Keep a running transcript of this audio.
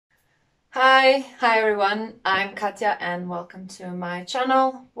Hi everyone, I'm Katja and welcome to my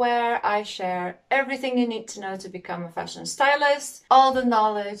channel where I share everything you need to know to become a fashion stylist, all the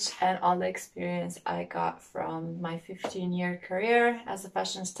knowledge and all the experience I got from my 15-year career as a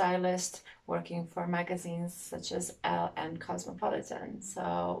fashion stylist working for magazines such as Elle and Cosmopolitan.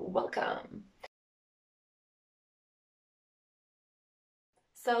 So welcome!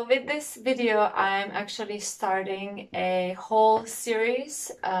 So with this video, I'm actually starting a whole series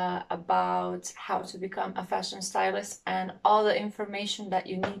about how to become a fashion stylist and all the information that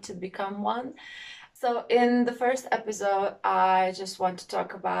you need to become one. So in the first episode, I just want to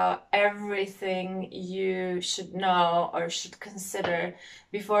talk about everything you should know or should consider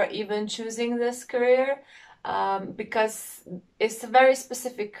before even choosing this career, because it's a very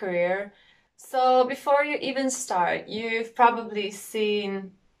specific career. So before you even start, you've probably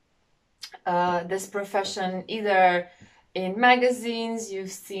seen this profession either in magazines,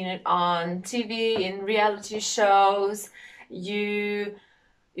 you've seen it on TV, in reality shows, you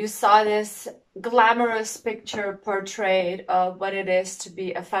saw this glamorous picture portrayed of what it is to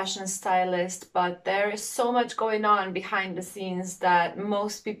be a fashion stylist, but there is so much going on behind the scenes that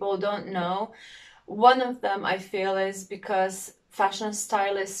most people don't know. One of them, I feel, is because fashion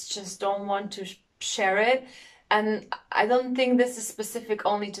stylists just don't want to share it. And I don't think this is specific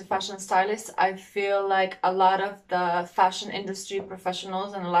only to fashion stylists. I feel like a lot of the fashion industry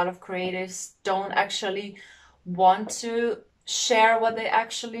professionals and a lot of creatives don't actually want to share what they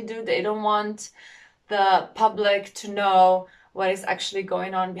actually do. They don't want the public to know what is actually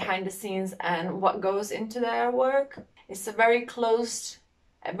going on behind the scenes and what goes into their work. It's a very closed,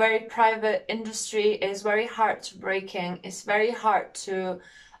 a very private industry. It's very hard to break in. It's very hard to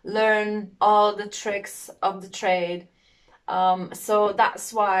learn all the tricks of the trade. So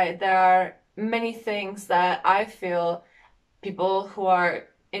that's why there are many things that I feel people who are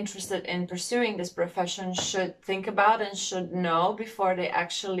interested in pursuing this profession should think about and should know before they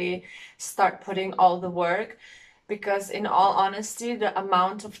actually start putting all the work. Because in all honesty, the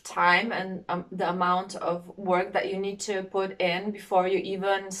amount of time and the amount of work that you need to put in before you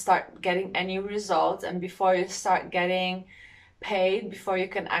even start getting any results and before you start getting paid, before you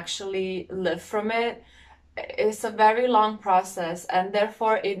can actually live from it, it's a very long process, and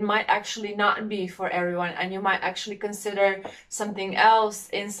therefore it might actually not be for everyone, and you might actually consider something else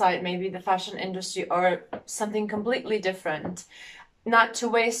inside maybe the fashion industry or something completely different. Not to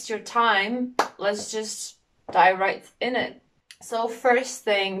waste your time, let's just dive right in it. So first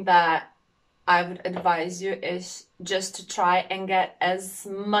thing that I would advise you is just to try and get as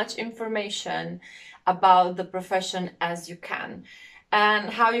much information about the profession as you can. And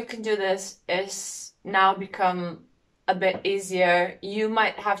how you can do this is now become a bit easier. You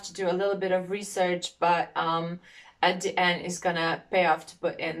might have to do a little bit of research, but at the end it's gonna pay off to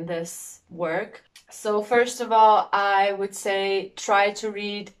put in this work. So first of all, I would say try to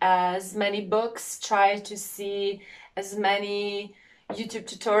read as many books, try to see as many YouTube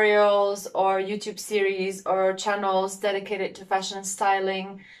tutorials or YouTube series or channels dedicated to fashion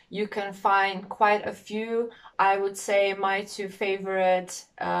styling. You can find quite a few. I would say my two favorite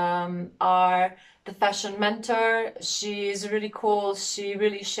are the Fashion Mentor. She's really cool. She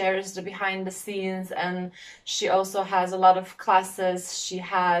really shares the behind the scenes, and she also has a lot of classes. She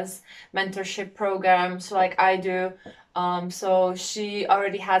has mentorship programs like I do. So she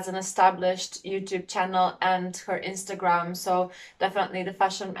already has an established YouTube channel and her Instagram. So definitely the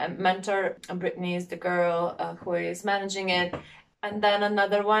Fashion Mentor. Brittany is the girl who is managing it. And then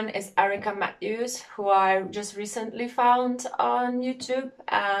another one is Erica Matthews, who I just recently found on YouTube,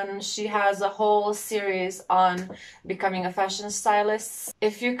 and she has a whole series on becoming a fashion stylist.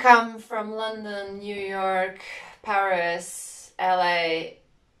 If you come from London, New York, Paris, LA,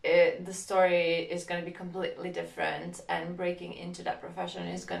 the story is going to be completely different, and breaking into that profession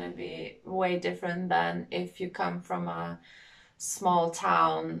is going to be way different than if you come from a small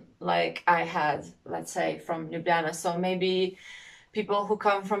town like I had, let's say from Ljubljana. So maybe people who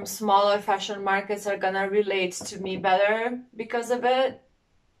come from smaller fashion markets are gonna relate to me better because of it,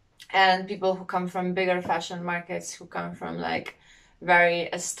 and people who come from bigger fashion markets, who come from like very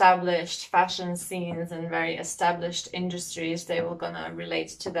established fashion scenes and very established industries, they will gonna relate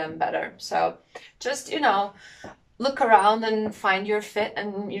to them better. So just, you know, look around and find your fit,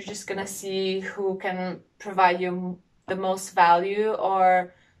 and you're just gonna see who can provide you the most value,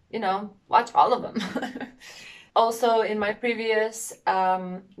 or, you know, watch all of them. Also, in my previous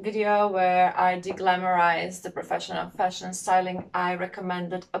video where I deglamorized the profession of fashion styling, I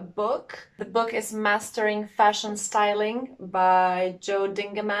recommended a book. The book is Mastering Fashion Styling by Joe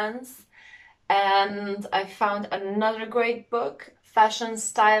Dingemans. And I found another great book, Fashion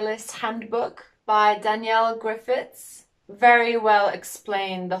Stylist Handbook by Danielle Griffiths. Very well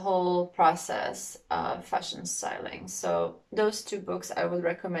explained the whole process of fashion styling. So those two books I would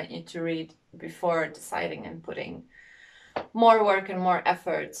recommend you to read before deciding and putting more work and more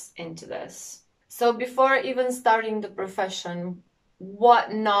efforts into this. So before even starting the profession,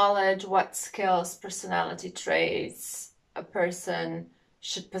 what knowledge, what skills, personality traits a person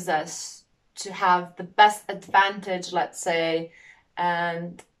should possess to have the best advantage, let's say,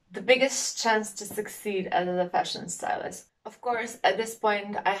 and the biggest chance to succeed as a fashion stylist. Of course, at this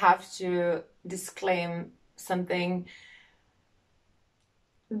point, I have to disclaim something.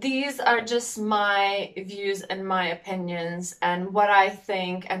 These are just my views and my opinions and what I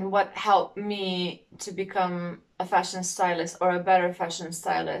think and what helped me to become a fashion stylist or a better fashion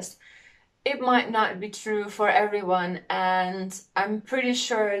stylist. It might not be true for everyone, and I'm pretty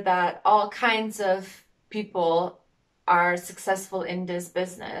sure that all kinds of people are successful in this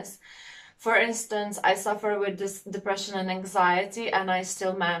business. For instance, I suffer with this depression and anxiety, and I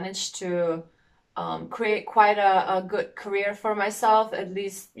still managed to create quite a good career for myself. At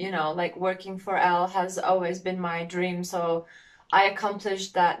least, you know, like working for Elle has always been my dream. So I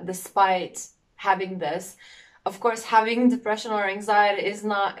accomplished that despite having this. Of course, having depression or anxiety is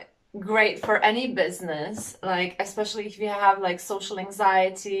not great for any business, like especially if you have like social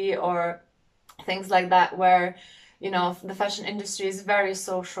anxiety or things like that, where, you know, the fashion industry is very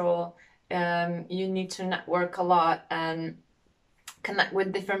social. You need to network a lot and connect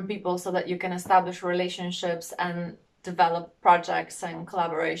with different people so that you can establish relationships and develop projects and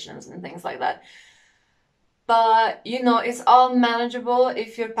collaborations and things like that. But, you know, it's all manageable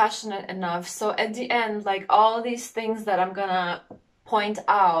if you're passionate enough. So at the end, like all these things that I'm gonna point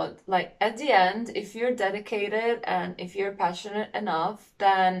out, like at the end, if you're dedicated and if you're passionate enough,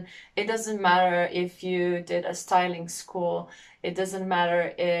 then it doesn't matter if you did a styling school. It doesn't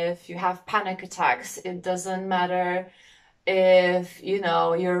matter if you have panic attacks. It doesn't matter if, you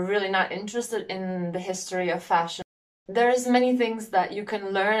know, you're really not interested in the history of fashion. There's many things that you can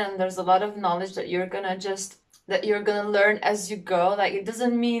learn, and there's a lot of knowledge that you're gonna learn as you go. Like, it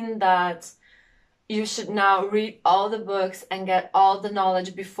doesn't mean that you should now read all the books and get all the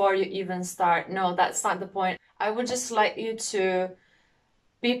knowledge before you even start. No, that's not the point. I would just like you to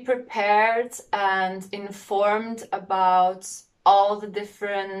be prepared and informed about all the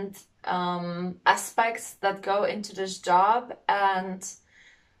different aspects that go into this job, and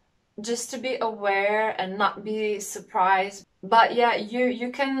just to be aware and not be surprised. But yeah,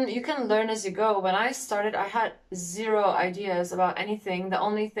 you can learn as you go. When I started, I had zero ideas about anything. The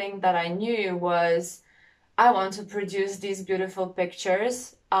only thing that I knew was I want to produce these beautiful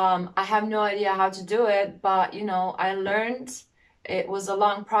pictures. I have no idea how to do it, but you know, I learned. It was a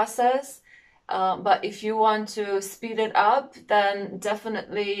long process. But if you want to speed it up, then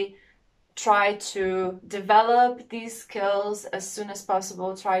definitely try to develop these skills as soon as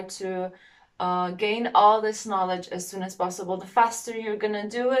possible. Try to gain all this knowledge as soon as possible. The faster you're gonna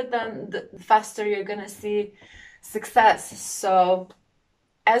do it, then the faster you're gonna see success. So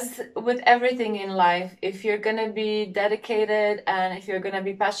as with everything in life, if you're gonna be dedicated and if you're gonna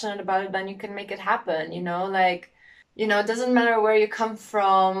be passionate about it, then you can make it happen, you know, like, you know, it doesn't matter where you come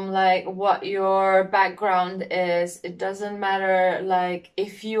from, like what your background is. It doesn't matter like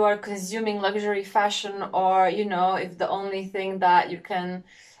if you are consuming luxury fashion, or, you know, if the only thing that you can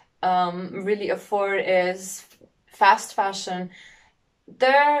really afford is fast fashion.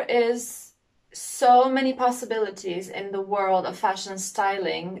 There is so many possibilities in the world of fashion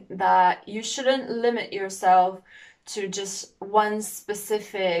styling that you shouldn't limit yourself to just one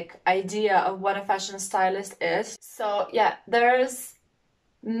specific idea of what a fashion stylist is. So yeah, there's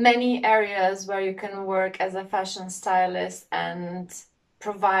many areas where you can work as a fashion stylist and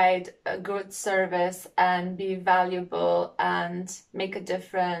provide a good service and be valuable and make a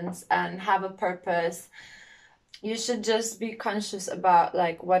difference and have a purpose. You should just be conscious about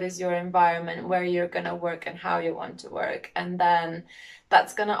like what is your environment, where you're gonna work and how you want to work, and then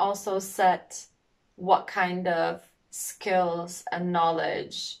that's gonna also set what kind of skills and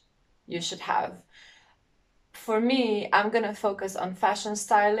knowledge you should have. For me, I'm gonna focus on fashion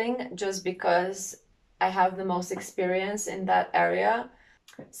styling just because I have the most experience in that area.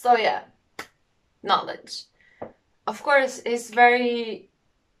 So yeah, knowledge. Of course, it's very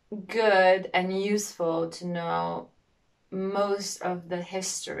good and useful to know most of the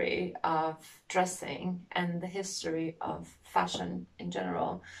history of dressing and the history of fashion in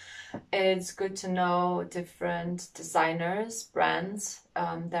general. It's good to know different designers, brands,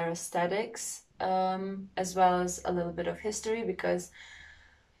 their aesthetics, as well as a little bit of history, because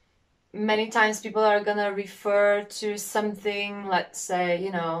many times people are gonna refer to something, let's say,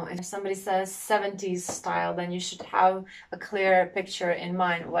 you know, if somebody says 70s style, then you should have a clear picture in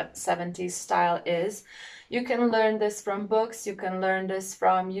mind what 70s style is. You can learn this from books, you can learn this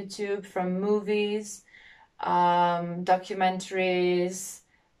from YouTube, from movies, documentaries,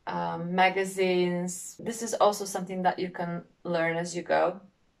 magazines. This is also something that you can learn as you go.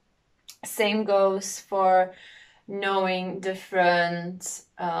 Same goes for knowing different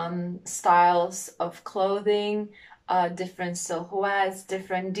styles of clothing, different silhouettes,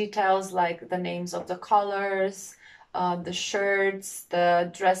 different details like the names of the colors, the shirts,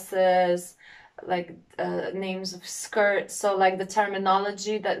 the dresses, like names of skirts. So like the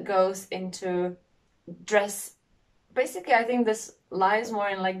terminology that goes into dress. Basically, I think this lies more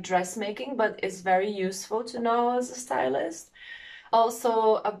in like dressmaking, but it's very useful to know as a stylist.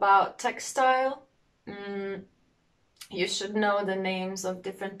 Also about textile. You should know the names of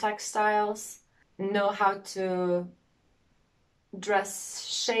different textiles, know how to dress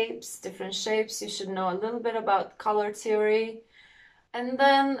shapes, different shapes. You should know a little bit about color theory. And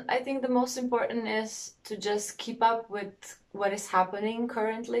then I think the most important is to just keep up with what is happening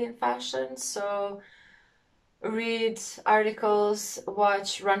currently in fashion. So read articles,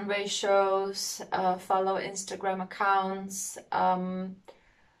 watch runway shows, follow Instagram accounts,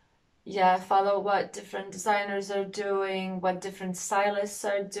 yeah, follow what different designers are doing, what different stylists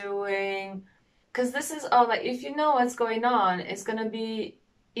are doing. Because this is all like, if you know what's going on, it's gonna be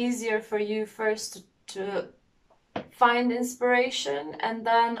easier for you first to find inspiration and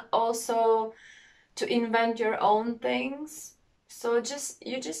then also to invent your own things. So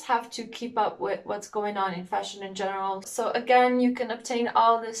you just have to keep up with what's going on in fashion in general. So again, you can obtain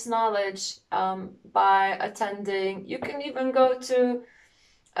all this knowledge by attending. You can even go to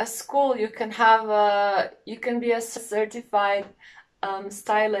a school. You can be a certified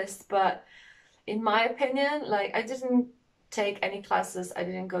stylist. But in my opinion, like I didn't take any classes. I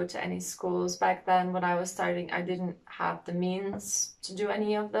didn't go to any schools back then when I was starting. I didn't have the means to do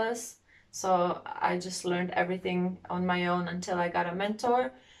any of this. So I just learned everything on my own until I got a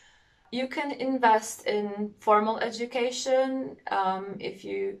mentor. You can invest in formal education if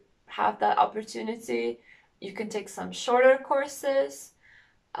you have that opportunity. You can take some shorter courses.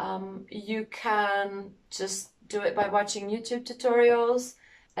 You can just do it by watching YouTube tutorials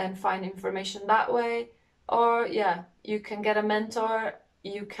and find information that way. Or yeah, you can get a mentor.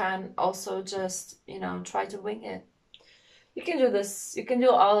 You can also just, you know, try to wing it. You can do this, you can do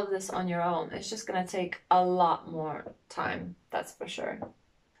all of this on your own. It's just gonna take a lot more time, that's for sure.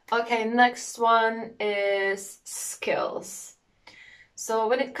 Okay, next one is skills. So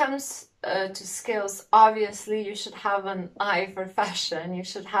when it comes to skills, obviously you should have an eye for fashion. You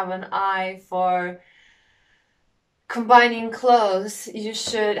should have an eye for combining clothes. You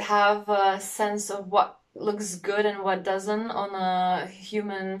should have a sense of what looks good and what doesn't on a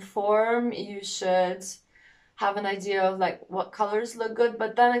human form. You should have an idea of like what colors look good,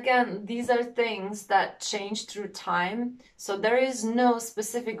 but then again, these are things that change through time. So there is no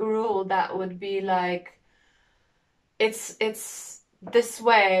specific rule that would be like it's this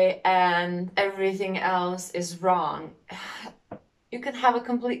way and everything else is wrong. You can have a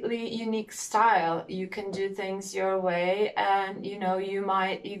completely unique style. You can do things your way, and you know, you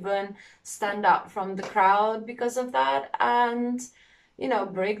might even stand out from the crowd because of that and, you know,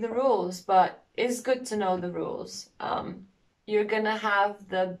 break the rules, but it's good to know the rules. You're gonna have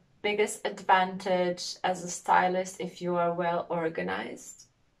the biggest advantage as a stylist if you are well organized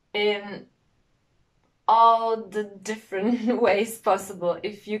in all the different ways possible.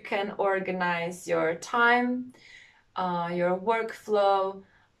 If you can organize your time, your workflow,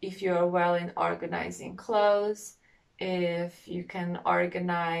 if you're well in organizing clothes, if you can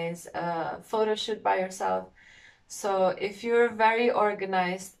organize a photo shoot by yourself. So if you're very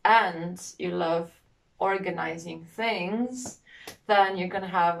organized and you love organizing things, then you're gonna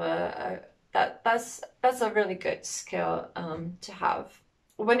have that's a really good skill to have.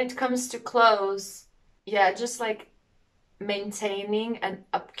 When it comes to clothes, yeah, just like maintaining and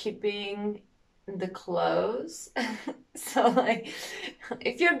upkeeping the clothes. So like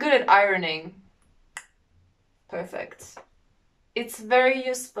if you're good at ironing, perfect. It's very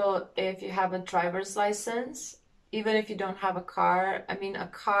useful if you have a driver's license, even if you don't have a car. I mean, a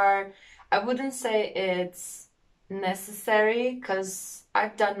car, I wouldn't say it's necessary because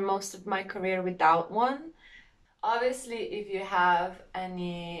I've done most of my career without one. Obviously, if you have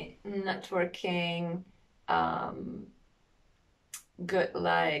any networking, good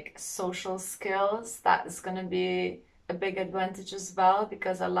like social skills, that is going to be a big advantage as well,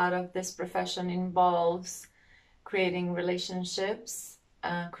 because a lot of this profession involves creating relationships.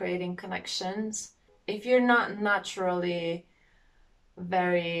 creating connections. If you're not naturally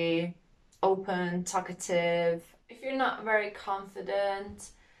very open, talkative, if you're not very confident,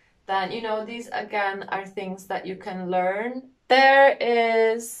 then, you know, these again are things that you can learn. There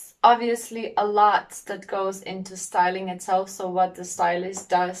is obviously a lot that goes into styling itself. So what the stylist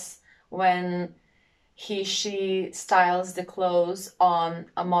does when she styles the clothes on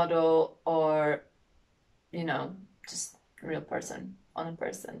a model, or, you know, just a real person on a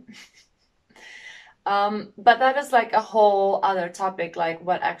person. But that is like a whole other topic, like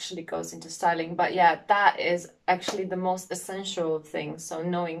what actually goes into styling. But yeah, that is actually the most essential thing. So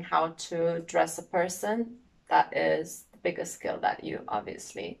knowing how to dress a person, that is the biggest skill that you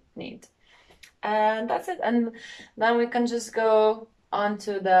obviously need. And that's it. And then we can just go on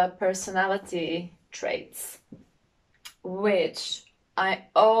to the personality traits, which I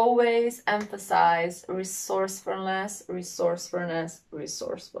always emphasize: resourcefulness, resourcefulness,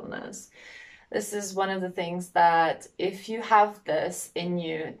 resourcefulness. This is one of the things that if you have this in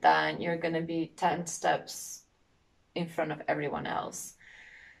you, then you're going to be 10 steps in front of everyone else.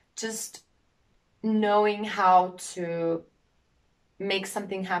 Just knowing how to make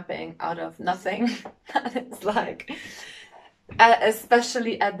something happen out of nothing, that is like,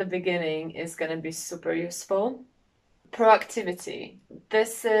 especially at the beginning, is going to be super useful. Proactivity.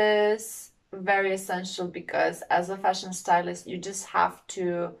 This is very essential because as a fashion stylist, you just have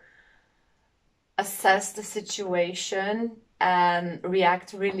to assess the situation and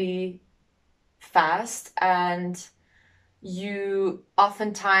react really fast, and you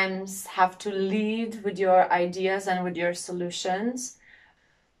oftentimes have to lead with your ideas and with your solutions,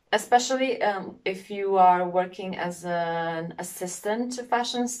 especially if you are working as an assistant to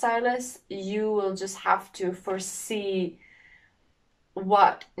fashion stylists. You will just have to foresee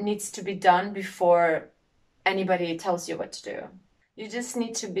what needs to be done before anybody tells you what to do. You just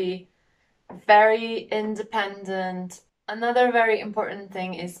need to be very independent. Another very important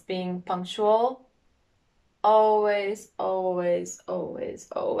thing is being punctual. Always, always, always,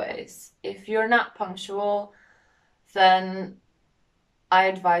 always. If you're not punctual, then I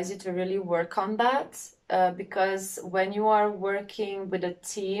advise you to really work on that, because when you are working with a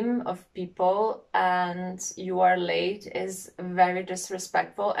team of people and you are late, is very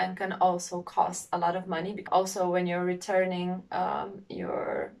disrespectful and can also cost a lot of money. Also, when you're returning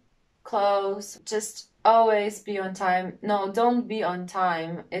your clothes, just always be on time. No, don't be on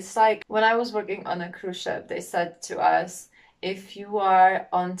time. It's like when I was working on a cruise ship, they said to us, if you are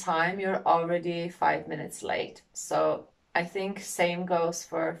on time, you're already 5 minutes late. So I think same goes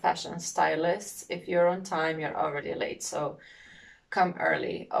for fashion stylists. If you're on time, you're already late. So come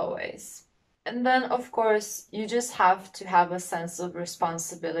early always. And then, of course, you just have to have a sense of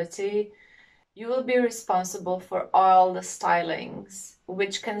responsibility. You will be responsible for all the stylings,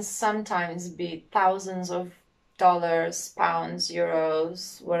 which can sometimes be thousands of dollars, pounds,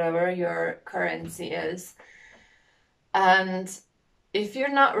 euros, whatever your currency is. And if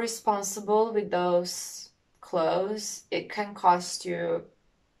you're not responsible with those clothes, it can cost you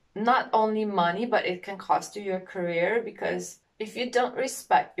not only money, but it can cost you your career, because if you don't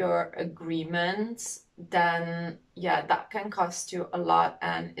respect your agreements, then yeah, that can cost you a lot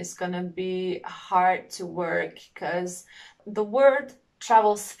and it's gonna be hard to work because the word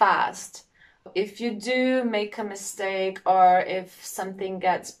travels fast. If you do make a mistake, or if something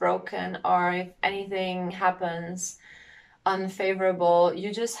gets broken, or if anything happens unfavorable,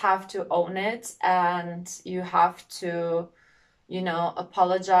 you just have to own it, and you have to, you know,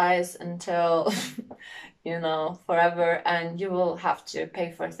 apologize until you know, forever, and you will have to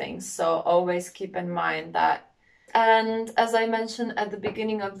pay for things. So always keep in mind that. And as I mentioned at the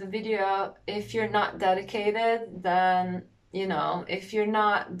beginning of the video, if you're not dedicated, then, you know, if you're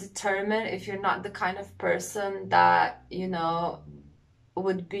not determined, if you're not the kind of person that, you know,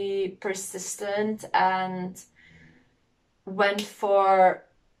 would be persistent and went for,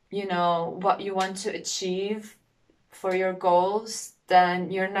 you know, what you want to achieve for your goals,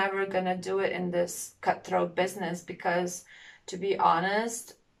 then you're never gonna do it in this cutthroat business, because to be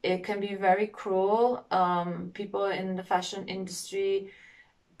honest, it can be very cruel. People in the fashion industry,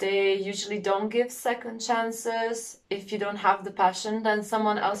 they usually don't give second chances. If you don't have the passion, then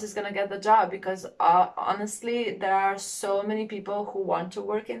someone else is gonna get the job, because honestly, there are so many people who want to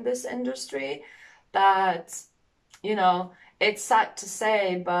work in this industry that, you know, it's sad to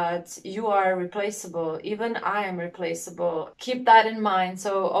say, but you are replaceable. Even I am replaceable. Keep that in mind.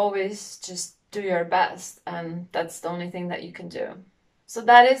 So always just do your best, and that's the only thing that you can do. So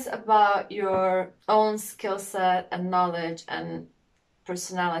that is about your own skill set and knowledge and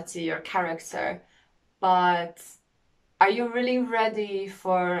personality, your character. But Are you really ready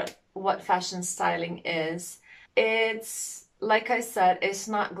for what fashion styling is? It's, like I said, it's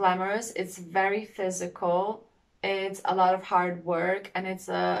not glamorous, it's very physical, it's a lot of hard work, and it's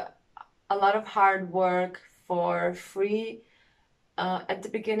a lot of hard work for free at the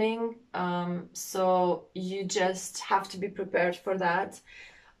beginning. So you just have to be prepared for that.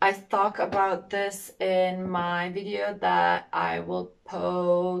 I talk about this in my video that I will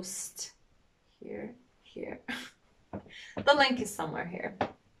post here. The link is somewhere here.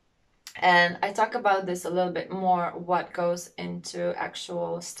 And I talk about this a little bit more, what goes into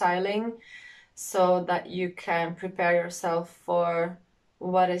actual styling, so that you can prepare yourself for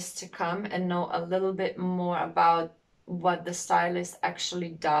what is to come and know a little bit more about what the stylist actually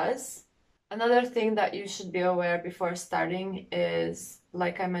does. Another thing that you should be aware before starting is,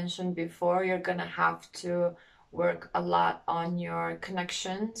 like I mentioned before, you're gonna have to work a lot on your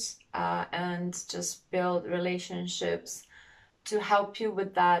connections and just build relationships. To help you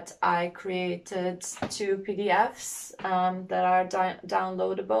with that, I created 2 PDFs that are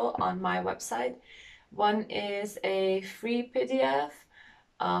downloadable on my website. One is a free PDF.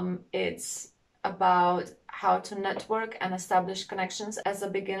 It's about how to network and establish connections as a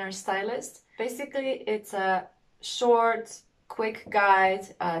beginner stylist. Basically, it's a short, quick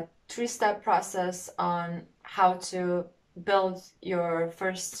guide, a 3-step process on how to build your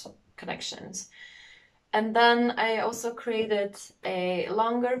first connections. And then I also created a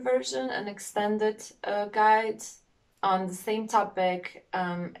longer version, an extended guide on the same topic,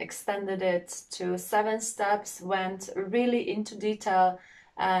 extended it to 7 steps, went really into detail,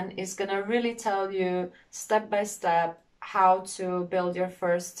 and is gonna really tell you step by step how to build your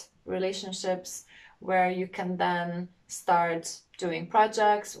first relationships, where you can then start doing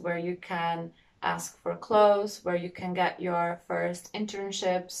projects, where you can ask for clothes, where you can get your first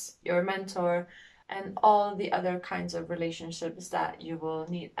internships, your mentor, and all the other kinds of relationships that you will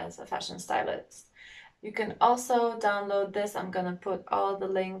need as a fashion stylist. You can also download this. I'm gonna put all the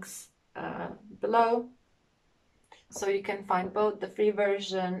links below, so you can find both the free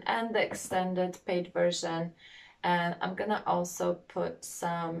version and the extended paid version. And I'm gonna also put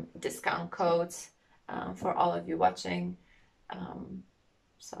some discount codes for all of you watching.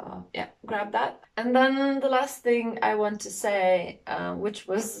 So yeah, grab that. And then the last thing I want to say, which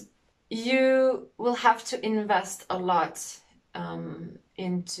was, you will have to invest a lot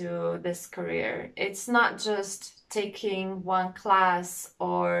into this career. It's not just taking one class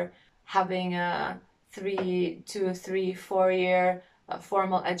or having a 4 year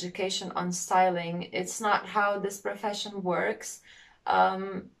formal education on styling. It's not how this profession works.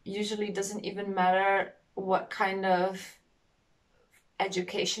 Usually doesn't even matter what kind of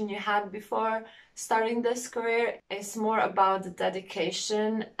education you had before starting this career. It's more about the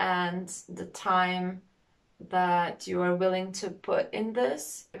dedication and the time that you are willing to put in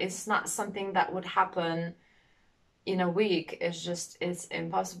this. It's not something that would happen in a week. It's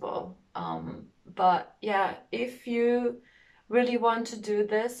impossible. But yeah, if you really want to do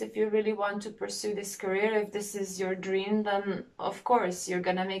this, if you really want to pursue this career, if this is your dream, then of course you're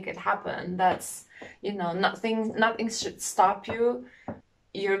gonna make it happen. That's, nothing should stop you.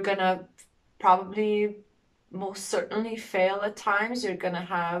 You're gonna probably most certainly fail at times. You're gonna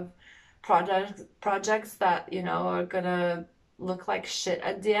have projects that, are gonna look like shit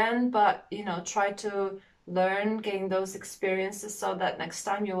at the end, but try to learn, gain those experiences so that next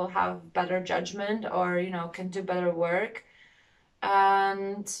time you will have better judgment, or can do better work.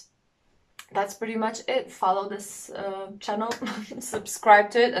 And that's pretty much it. Follow this channel, subscribe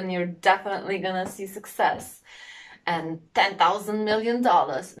to it, and you're definitely gonna see success and $10,000 million.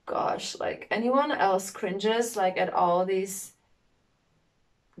 Gosh, like, anyone else cringes like at all these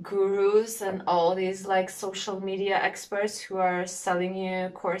gurus and all these like social media experts who are selling you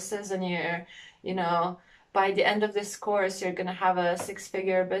courses, and by the end of this course you're gonna have a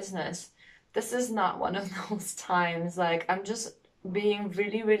 6-figure business. This is not one of those times. Like, I'm just being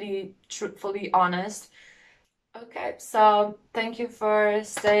really, really truthfully honest. Okay, so thank you for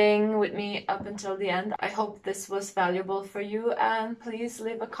staying with me up until the end. I hope this was valuable for you, and please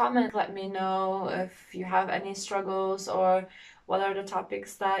leave a comment. Let me know if you have any struggles or what are the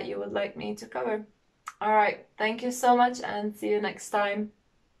topics that you would like me to cover. All right, thank you so much, and see you next time.